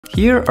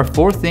Here are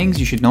 4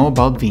 things you should know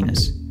about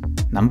Venus.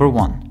 Number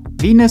 1.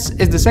 Venus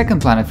is the second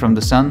planet from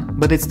the Sun,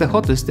 but it's the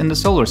hottest in the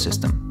solar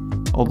system.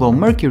 Although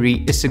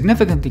Mercury is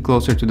significantly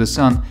closer to the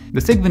Sun, the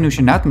thick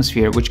Venusian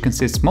atmosphere, which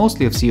consists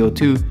mostly of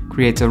CO2,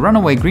 creates a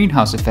runaway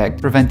greenhouse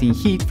effect, preventing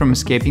heat from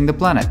escaping the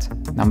planet.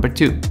 Number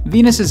 2.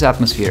 Venus's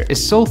atmosphere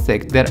is so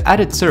thick that at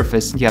its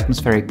surface, the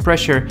atmospheric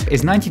pressure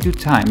is 92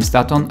 times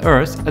that on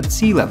Earth at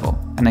sea level.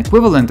 An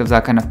equivalent of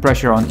that kind of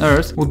pressure on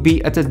Earth would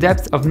be at a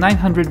depth of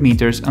 900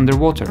 meters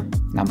underwater.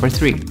 Number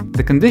 3.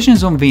 The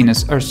conditions on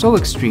Venus are so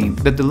extreme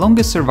that the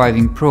longest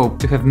surviving probe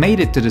to have made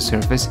it to the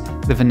surface,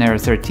 the Venera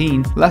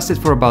 13, lasted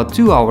for about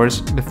 2 hours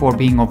before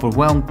being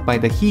overwhelmed by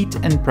the heat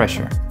and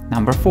pressure.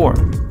 Number 4.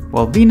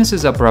 While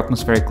Venus's upper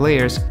atmospheric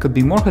layers could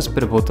be more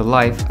hospitable to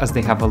life as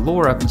they have a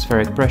lower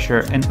atmospheric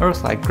pressure and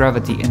Earth-like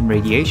gravity and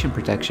radiation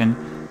protection,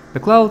 the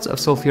clouds of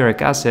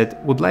sulfuric acid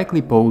would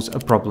likely pose a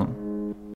problem.